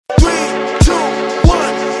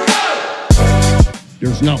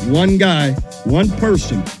There's not one guy, one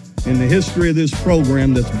person in the history of this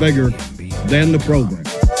program that's bigger than the program.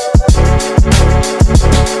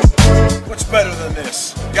 What's better than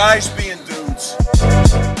this? Guys being dudes.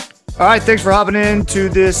 All right, thanks for hopping in to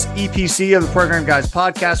this EPC of the Program Guys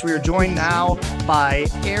podcast. We are joined now by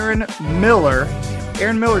Erin Miller.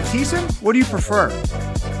 Erin Miller Thiessen, what do you prefer?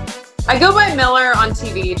 I go by Miller on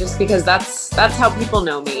TV just because that's how people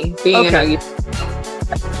know me. Being okay.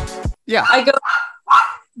 Yeah. I go.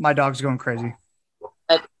 My dog's going crazy.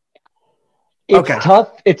 It's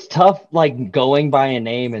tough. It's tough, like going by a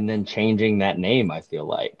name and then changing that name, I feel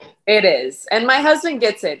like. It is. And my husband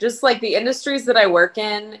gets it. Just like the industries that I work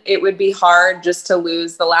in, it would be hard just to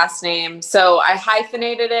lose the last name. So I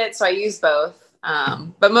hyphenated it. So I use both.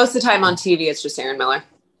 But most of the time on TV, it's just Erin Miller.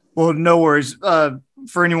 Well, no worries.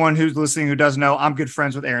 For anyone who's listening who doesn't know, I'm good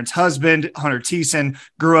friends with Erin's husband, Hunter Thiessen.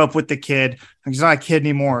 Grew up with the kid. He's not a kid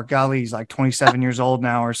anymore. Golly, he's like 27 years old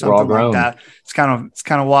now or something like that. It's kind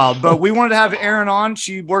of wild. But we wanted to have Erin on.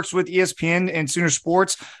 She works with ESPN and Sooner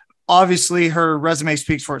Sports. Obviously, her resume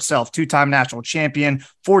speaks for itself. 2-time national champion,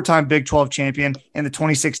 4-time Big 12 champion, and the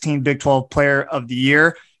 2016 Big 12 Player of the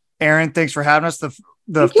Year. Erin, thanks for having us.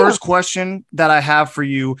 The first question that I have for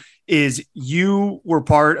you is, you were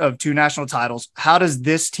part of 2 national titles. How does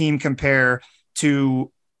this team compare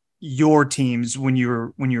to your teams when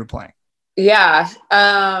you were playing? Yeah.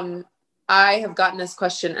 I have gotten this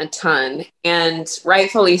question a ton, and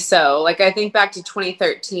rightfully so. Like, I think back to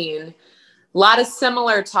 2013, a lot of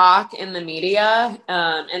similar talk in the media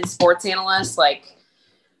and sports analysts. Like,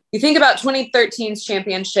 you think about 2013's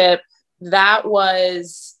championship, that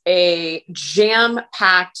was a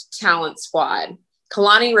jam-packed talent squad.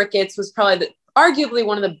 Kalani Ricketts was probably arguably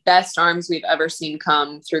one of the best arms we've ever seen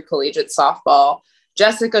come through collegiate softball.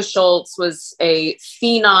 Jessica Schultz was a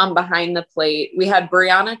phenom behind the plate. We had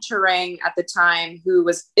Brianna Turang at the time, who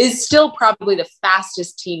is still probably the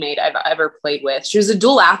fastest teammate I've ever played with. She was a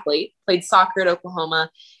dual athlete, played soccer at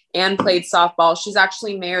Oklahoma and played softball. She's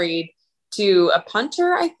actually married to a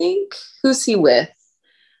punter, I think. Who's he with?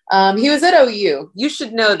 He was at OU. You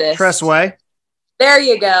should know this. Cressway. There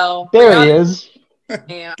you go. There he is.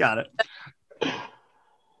 Got it.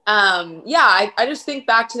 I just think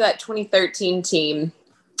back to that 2013 team.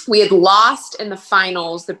 We had lost in the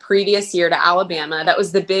finals the previous year to Alabama. That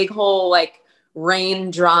was the big whole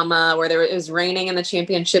rain drama where it was raining in the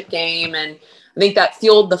championship game. And I think that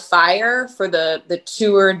fueled the fire for the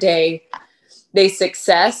tour day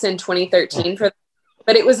success in 2013.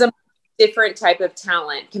 But it was a different type of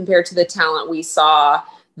talent compared to the talent we saw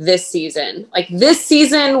this season. Like, this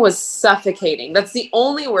season was suffocating. That's the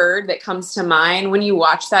only word that comes to mind when you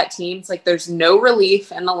watch that team. It's like there's no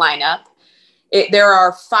relief in the lineup. There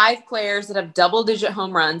are 5 players that have double-digit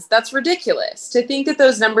home runs. That's ridiculous. To think that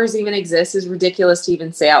those numbers even exist is ridiculous to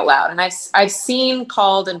even say out loud. And I've seen,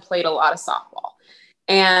 called, and played a lot of softball.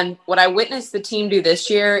 And what I witnessed the team do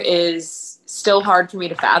this year is still hard for me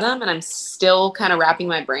to fathom, and I'm still kind of wrapping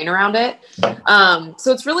my brain around it.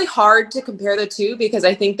 So it's really hard to compare the two because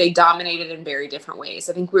I think they dominated in very different ways.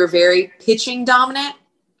 I think we were very pitching dominant.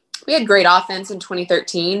 We had great offense in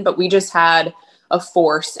 2013, but we just had a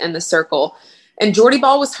force in the circle. And Jordy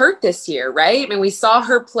Ball was hurt this year, right? I mean, we saw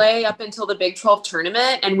her play up until the Big 12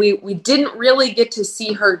 tournament, and we didn't really get to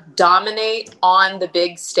see her dominate on the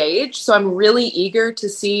big stage. So I'm really eager to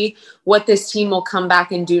see what this team will come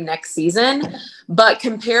back and do next season. But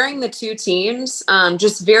comparing the two teams,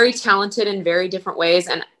 just very talented in very different ways.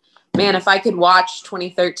 And man, if I could watch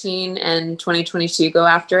 2013 and 2022 go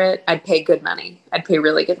after it, I'd pay good money. I'd pay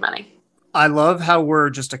really good money. I love how we're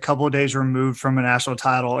just a couple of days removed from a national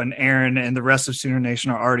title, and Erin and the rest of Sooner Nation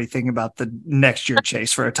are already thinking about the next year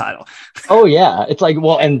chase for a title. Oh, yeah. It's like,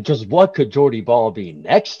 well, and just what could Jordy Ball be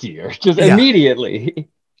next year? Just immediately.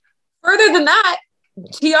 Further than that,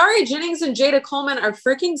 Tiare Jennings and Jada Coleman are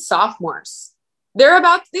freaking sophomores. They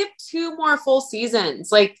have 2 more full seasons.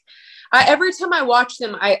 Like, every time I watch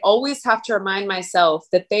them, I always have to remind myself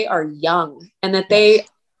that they are young and that they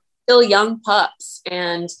still young pups,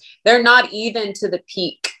 and they're not even to the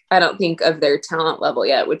peak, I don't think, of their talent level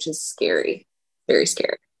yet, which is scary. Very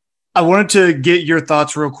scary. I wanted to get your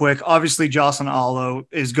thoughts real quick. Obviously, Jocelyn Alo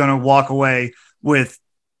is going to walk away with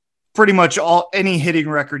pretty much any hitting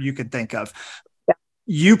record you could think of. Yeah.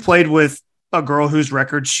 You played with a girl whose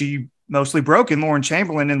record she mostly broke in Lauren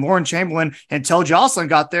Chamberlain, and Lauren Chamberlain, until Jocelyn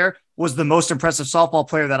got there, was the most impressive softball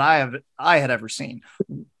player that I had ever seen.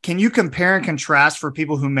 Can you compare and contrast for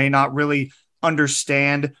people who may not really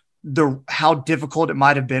understand how difficult it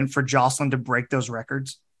might have been for Jocelyn to break those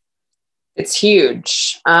records? It's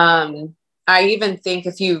huge. I I even think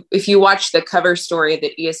if you watch the cover story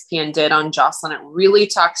that ESPN did on Jocelyn, it really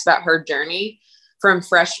talks about her journey from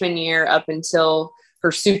freshman year up until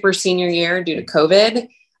her super senior year due to COVID.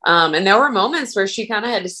 And there were moments where she kind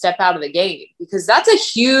of had to step out of the game, because that's a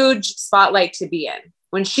huge spotlight to be in.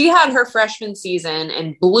 When she had her freshman season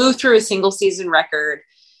and blew through a single season record,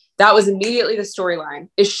 that was immediately the storyline.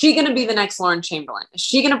 Is she going to be the next Lauren Chamberlain? Is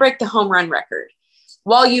she going to break the home run record?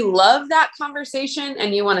 While you love that conversation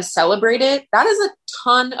and you want to celebrate it, that is a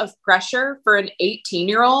ton of pressure for an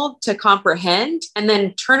 18-year-old to comprehend and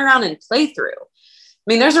then turn around and play through. I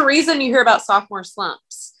mean, there's a reason you hear about sophomore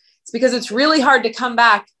slumps. It's because it's really hard to come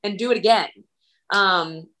back and do it again.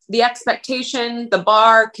 The expectation, the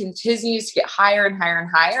bar continues to get higher and higher and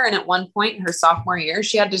higher. And at one point in her sophomore year,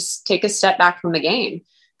 she had to take a step back from the game.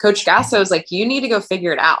 Coach Gasso was like, you need to go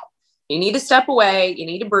figure it out. You need to step away. You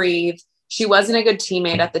need to breathe. She wasn't a good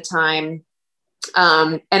teammate at the time.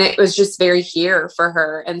 And it was just very here for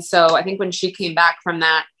her. And so I think when she came back from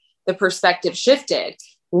that, the perspective shifted.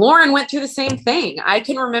 Lauren went through the same thing. I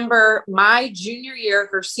can remember my junior year,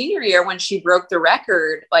 her senior year, when she broke the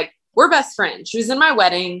record, like, we're best friends. She was in my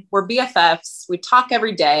wedding. We're BFFs. We talk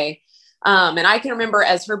every day. And I can remember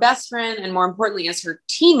as her best friend, and more importantly, as her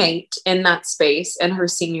teammate in that space in her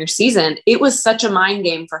senior season, it was such a mind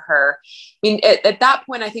game for her. I mean, at that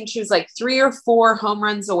point, I think she was like 3 or 4 home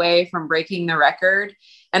runs away from breaking the record.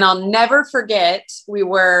 And I'll never forget,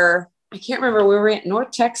 I can't remember, we were in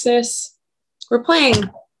North Texas. We're playing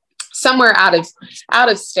somewhere out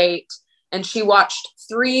of state. And she watched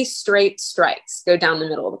 3 straight strikes go down the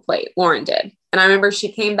middle of the plate. Lauren did. And I remember she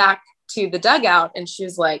came back to the dugout and she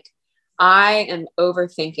was like, I am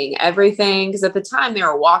overthinking everything. Because at the time they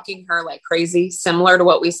were walking her like crazy, similar to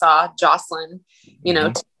what we saw Jocelyn,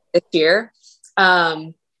 this year.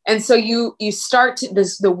 And so you start to,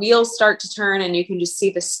 the wheels start to turn and you can just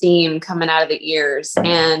see the steam coming out of the ears.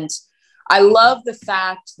 And I love the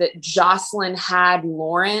fact that Jocelyn had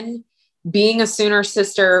Lauren. Being a Sooner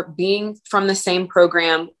sister, being from the same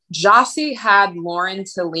program, Jossie had Lauren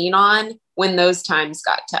to lean on when those times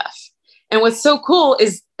got tough. And what's so cool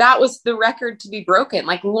is that was the record to be broken.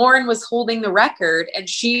 Like, Lauren was holding the record and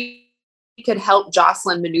she could help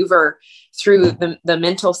Jocelyn maneuver through the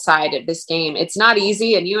mental side of this game. It's not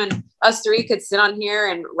easy. And you and us 3 could sit on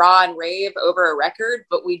here and raw and rave over a record,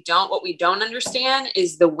 but what we don't understand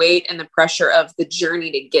is the weight and the pressure of the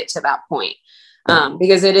journey to get to that point.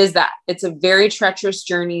 Because it's a very treacherous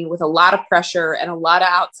journey with a lot of pressure and a lot of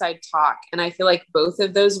outside talk. And I feel like both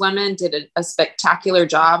of those women did a spectacular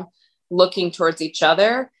job looking towards each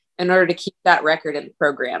other in order to keep that record in the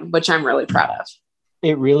program, which I'm really proud of.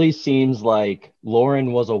 It really seems like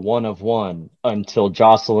Lauren was a 1 of 1 until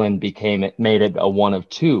Jocelyn made it a 1 of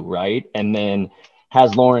 2, right? And then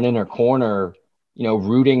has Lauren in her corner,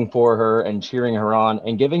 rooting for her and cheering her on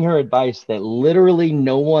and giving her advice that literally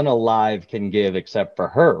no one alive can give except for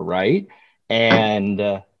her, right? And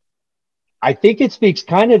I think it speaks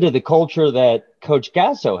kind of to the culture that Coach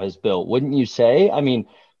Gasso has built, wouldn't you say? I mean,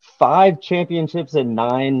 5 championships in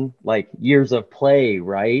 9 years of play,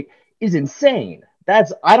 right, is insane.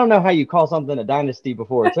 I don't know how you call something a dynasty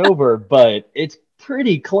before it's over, but it's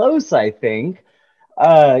pretty close, I think.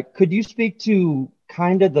 Could you speak to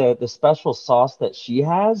kind of the special sauce that she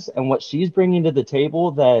has and what she's bringing to the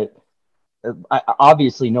table that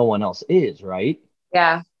obviously no one else is, right?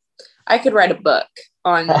 Yeah. I could write a book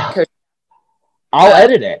on Coach. I'll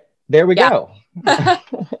edit it. There we go.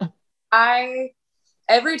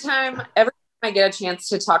 Every time I get a chance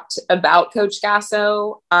to talk about Coach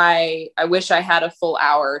Gasso, I wish I had a full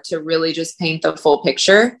hour to really just paint the full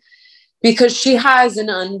picture, because she has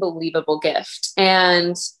an unbelievable gift.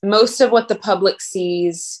 And most of what the public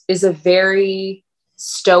sees is a very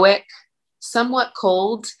stoic, somewhat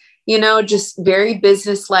cold, just very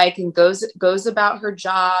businesslike, and goes about her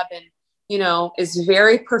job and, is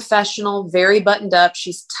very professional, very buttoned up.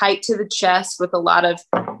 She's tight to the chest with a lot of,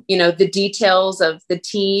 the details of the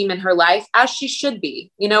team and her life, as she should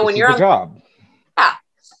be. When you're on the job. Yeah.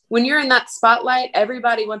 When you're in that spotlight,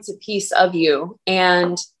 everybody wants a piece of you.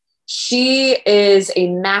 And she is a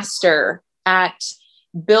master at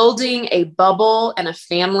building a bubble and a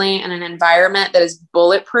family and an environment that is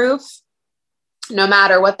bulletproof, no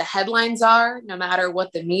matter what the headlines are, no matter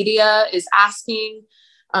what the media is asking.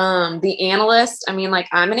 The analyst, I'm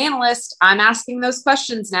an analyst. I'm asking those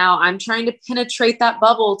questions now. I'm trying to penetrate that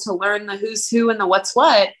bubble to learn the who's who and the what's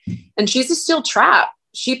what. And she's a steel trap.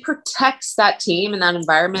 She protects that team and that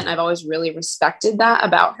environment. I've always really respected that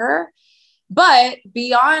about her. But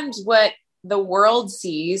beyond what the world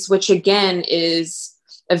sees, which again is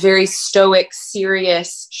a very stoic,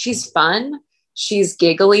 serious, she's fun. She's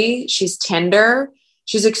giggly. She's tender.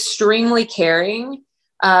 She's extremely caring.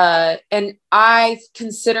 And I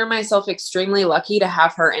consider myself extremely lucky to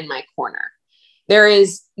have her in my corner. There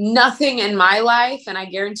is nothing in my life, and I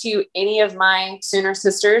guarantee you any of my Sooner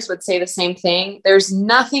sisters would say the same thing. There's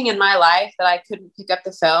nothing in my life that I couldn't pick up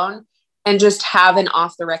the phone and just have an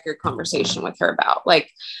off the record conversation with her about. Like,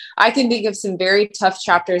 I can think of some very tough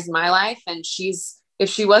chapters in my life, and if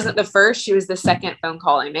she wasn't the first, she was the second phone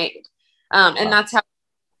call I made. And that's how,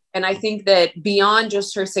 and I think that beyond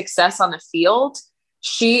just her success on the field,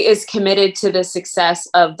 she is committed to the success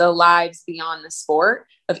of the lives beyond the sport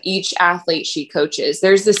of each athlete she coaches.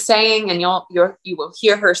 There's this saying, and you will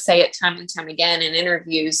hear her say it time and time again in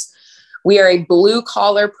interviews. We are a blue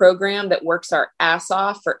collar program that works our ass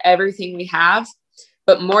off for everything we have.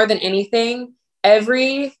 But more than anything,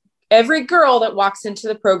 every girl that walks into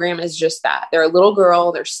the program is just that. They're a little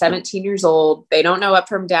girl. They're 17 years old. They don't know up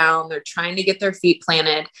from down. They're trying to get their feet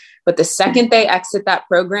planted. But the second they exit that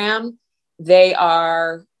program, they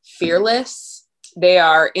are fearless. They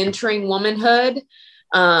are entering womanhood,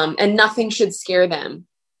 and nothing should scare them.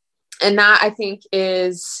 And that, I think,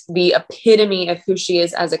 is the epitome of who she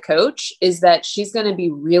is as a coach, is that she's going to be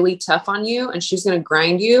really tough on you and she's going to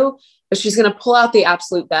grind you, but she's going to pull out the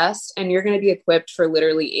absolute best, and you're going to be equipped for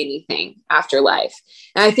literally anything after life.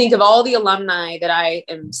 And I think of all the alumni that I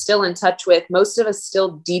am still in touch with, most of us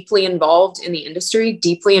still deeply involved in the industry,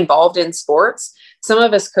 deeply involved in sports, some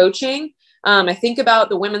of us coaching. I think about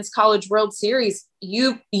the Women's College World Series.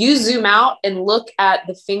 You zoom out and look at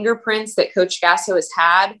the fingerprints that Coach Gasso has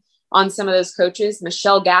had on some of those coaches.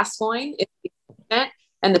 Michelle Gascoigne is the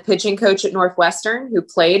and the pitching coach at Northwestern, who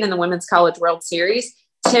played in the Women's College World Series.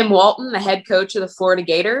 Tim Walton, the head coach of the Florida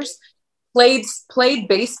Gators, played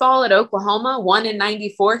baseball at Oklahoma, won in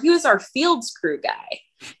 '94. He was our fields crew guy.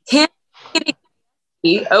 Him,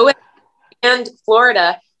 and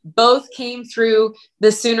Florida both came through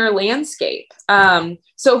the Sooner landscape.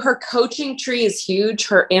 So her coaching tree is huge.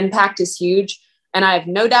 Her impact is huge. And I have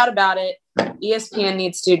no doubt about it. ESPN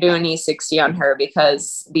needs to do an E60 on her,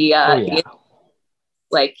 because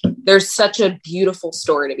there's such a beautiful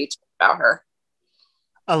story to be told about her.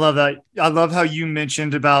 I love that. I love how you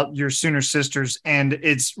mentioned about your Sooner sisters, and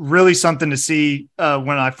it's really something to see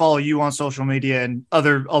when I follow you on social media and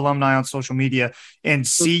other alumni on social media and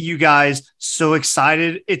see you guys so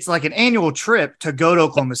excited. It's like an annual trip to go to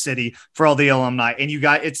Oklahoma City for all the alumni, and you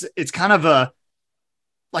guys, it's kind of a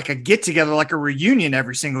get together, like a reunion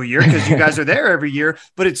every single year, because you guys are there every year.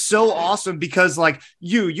 But it's so awesome because like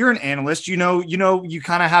you're an analyst, you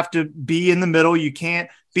kind of have to be in the middle. You can't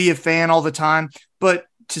be a fan all the time, but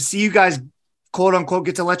to see you guys, quote unquote,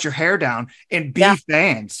 get to let your hair down and be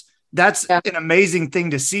fans. That's an amazing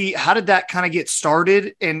thing to see. How did that kind of get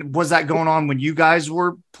started? And was that going on when you guys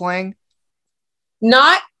were playing?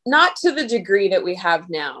 Not to the degree that we have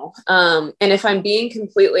now. And if I'm being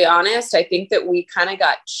completely honest, I think that we kind of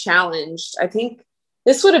got challenged. I think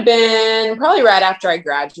this would have been probably right after I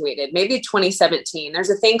graduated, maybe 2017. There's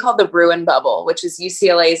a thing called the Bruin Bubble, which is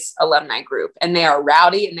UCLA's alumni group, and they are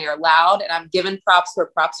rowdy and they are loud, and I'm giving props where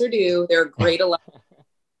props are due. They're great alumni.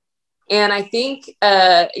 And I think,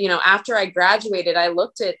 after I graduated, I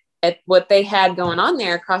looked at what they had going on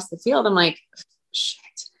there across the field. I'm like, shit,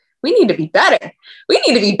 we need to be better. We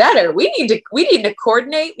need to be better. We need to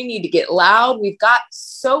coordinate. We need to get loud. We've got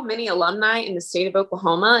so many alumni in the state of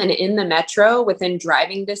Oklahoma and in the metro within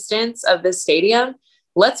driving distance of the stadium.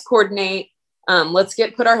 Let's coordinate. Let's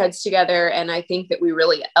put our heads together. And I think that we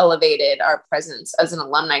really elevated our presence as an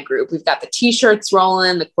alumni group. We've got the t-shirts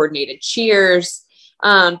rolling, the coordinated cheers.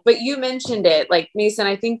 But you mentioned it, like, Mason,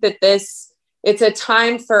 I think that it's a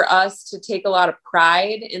time for us to take a lot of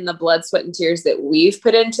pride in the blood, sweat, and tears that we've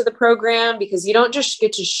put into the program, because you don't just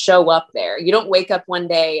get to show up there. You don't wake up one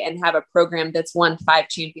day and have a program that's won 5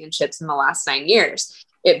 championships in the last 9 years.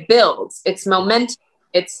 It builds, it's momentum.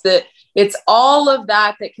 It's all of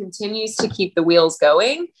that continues to keep the wheels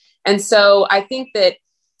going. And so I think that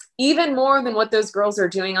even more than what those girls are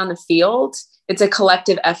doing on the field, it's a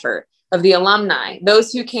collective effort of the alumni,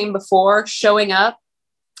 those who came before, showing up,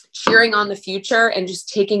 cheering on the future, and just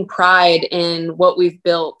taking pride in what we've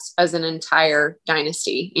built as an entire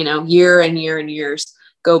dynasty. Year and year and years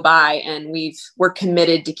go by, and we're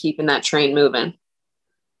committed to keeping that train moving.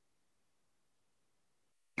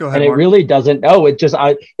 Go ahead, and Mark. it really doesn't.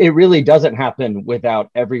 It really doesn't happen without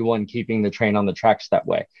everyone keeping the train on the tracks that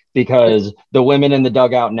way, because the women in the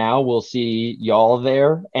dugout now will see y'all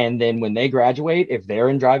there. And then when they graduate, if they're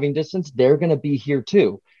in driving distance, they're going to be here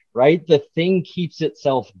too. Right? The thing keeps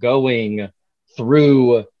itself going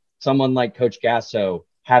through someone like Coach Gasso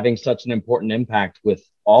having such an important impact with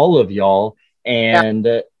all of y'all.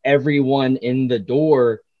 and everyone in the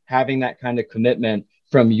door having that kind of commitment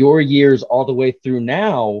from your years all the way through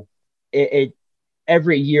now.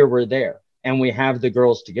 Every year we're there and we have the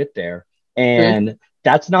girls to get there, and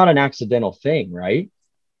that's not an accidental thing, right?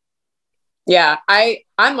 Yeah,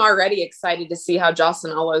 I'm already excited to see how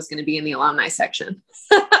Jocelyn Allo is going to be in the alumni section.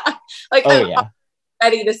 I'm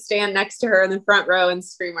ready to stand next to her in the front row and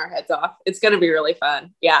scream our heads off. It's going to be really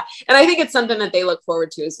fun. Yeah. And I think it's something that they look forward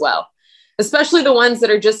to as well, especially the ones that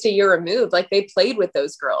are just a year removed. Like, they played with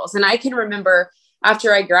those girls. And I can remember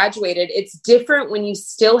after I graduated, it's different when you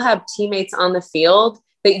still have teammates on the field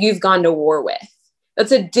that you've gone to war with.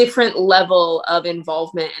 That's a different level of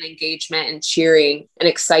involvement and engagement and cheering and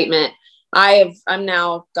excitement. I'm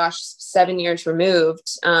now, 7 years removed,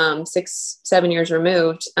 6-7 years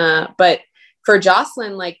removed. But for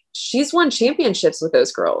Jocelyn, like, she's won championships with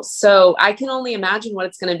those girls. So I can only imagine what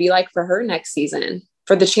it's going to be like for her next season,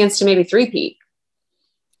 for the chance to maybe three-peat.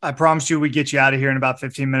 I promised you we'd get you out of here in about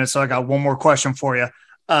 15 minutes. So I got one more question for you.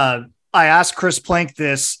 I asked Chris Plank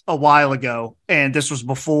this a while ago, and this is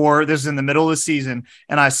in the middle of the season.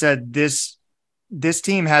 And I said, this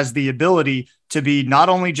team has the ability to be not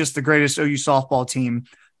only just the greatest OU softball team,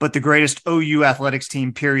 but the greatest OU athletics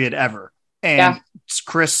team period ever. And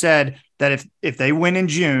Chris said that if they win in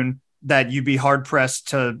June, that you'd be hard pressed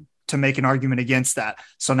to make an argument against that.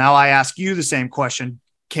 So now I ask you the same question.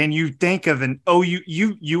 Can you think of an OU?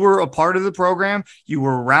 You were a part of the program. You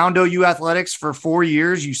were around OU athletics for 4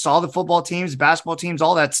 years. You saw the football teams, basketball teams,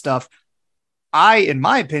 all that stuff. In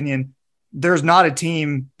my opinion, there's not a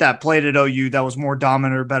team that played at OU that was more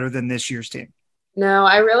dominant or better than this year's team. No,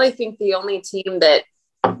 I really think the only team that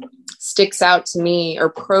sticks out to me, or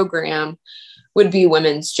program, would be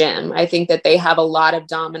women's gym. I think that they have a lot of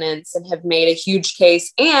dominance and have made a huge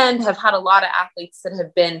case, and have had a lot of athletes that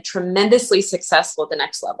have been tremendously successful at the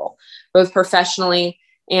next level, both professionally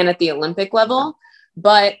and at the Olympic level.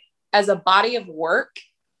 But as a body of work,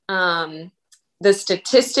 the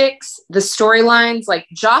statistics, the storylines, like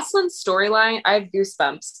Jocelyn's storyline, I have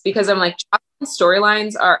goosebumps because I'm like, Jocelyn's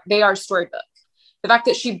storylines are storybook. The fact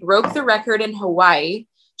that she broke the record in Hawaii,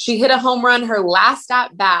 she hit a home run her last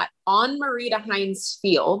at bat on Marita Hines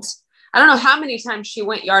Field. I don't know how many times she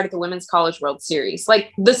went yard at the Women's College World Series.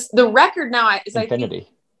 Like, the record now is infinity.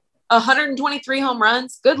 I think 123 home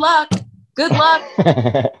runs. Good luck.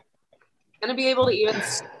 Going to be able to even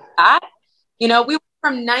see that. You know, we went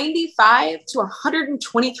from 95 to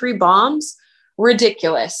 123 bombs.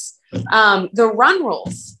 Ridiculous. The run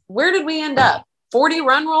rolls. Where did we end up? 40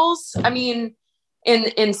 run rolls. I mean,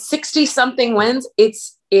 in 60 something wins,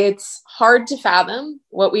 it's hard to fathom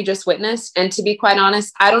what we just witnessed. And to be quite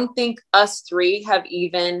honest, I don't think us three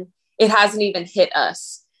it hasn't even hit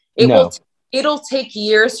us. It'll take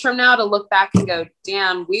years from now to look back and go,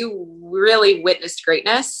 damn, we really witnessed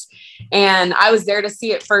greatness. And I was there to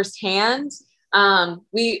see it firsthand.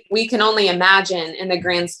 We can only imagine, in the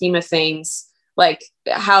grand scheme of things, like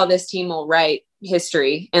how this team will write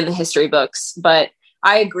history in the history books. But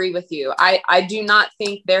I agree with you. I do not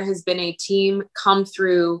think there has been a team come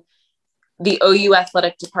through the OU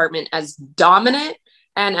athletic department as dominant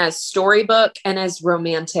and as storybook and as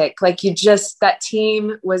romantic. Like, that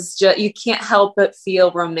team was just, you can't help but feel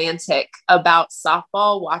romantic about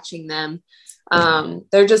softball watching them.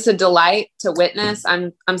 They're just a delight to witness.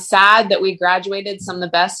 I'm sad that we graduated some of the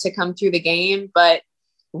best to come through the game, but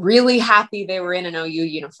really happy they were in an OU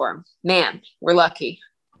uniform. Man, we're lucky.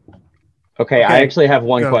 Okay, I actually have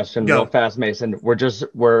one question real fast, Mason.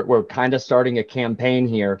 We're kind of starting a campaign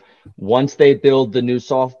here. Once they build the new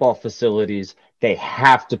softball facilities, they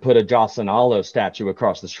have to put a Jocelyn Allo statue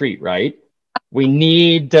across the street, right? We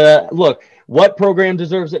need to look, what program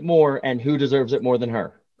deserves it more, and who deserves it more than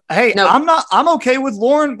her? Hey, no. I'm okay with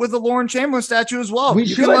the Lauren Chamberlain statue as well. We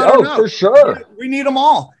should. Oh, for sure. We need them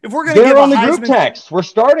all. If we're going to get on the group text, we're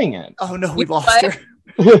starting it. Oh no, we lost her.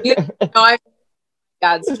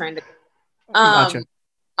 God's trying to. Gotcha.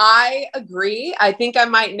 I agree. I think I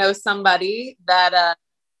might know somebody that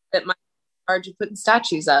might be in charge of putting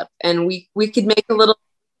statues up, and we could make a little.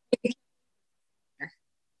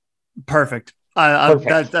 Perfect.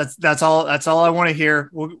 That's all I want to hear.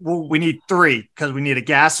 We need 3, because we need a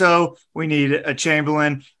Gasso, we need a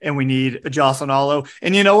Chamberlain, and we need a Jocelyn Allo.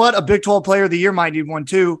 And you know what? A Big 12 Player of the Year might need one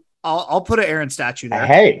too. I'll put an Erin statue there.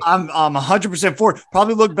 Hey, I'm 100% for it.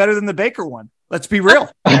 Probably look better than the Baker one. Let's be real.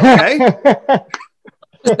 Okay.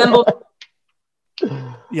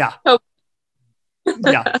 Yeah.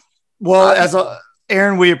 Yeah. Well,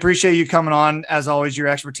 Erin, we appreciate you coming on. As always, your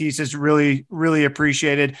expertise is really, really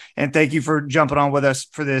appreciated. And thank you for jumping on with us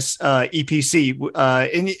for this EPC.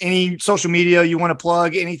 Any social media you want to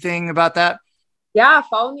plug, anything about that? Yeah,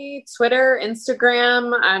 follow me, Twitter,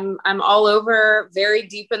 Instagram. I'm all over, very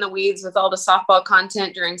deep in the weeds with all the softball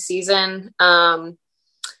content during season.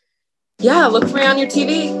 Yeah, look for me on your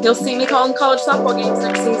TV. You'll see me calling college softball games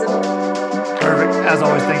next season. Perfect. As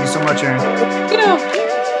always, thank you so much, Erin. Thank you.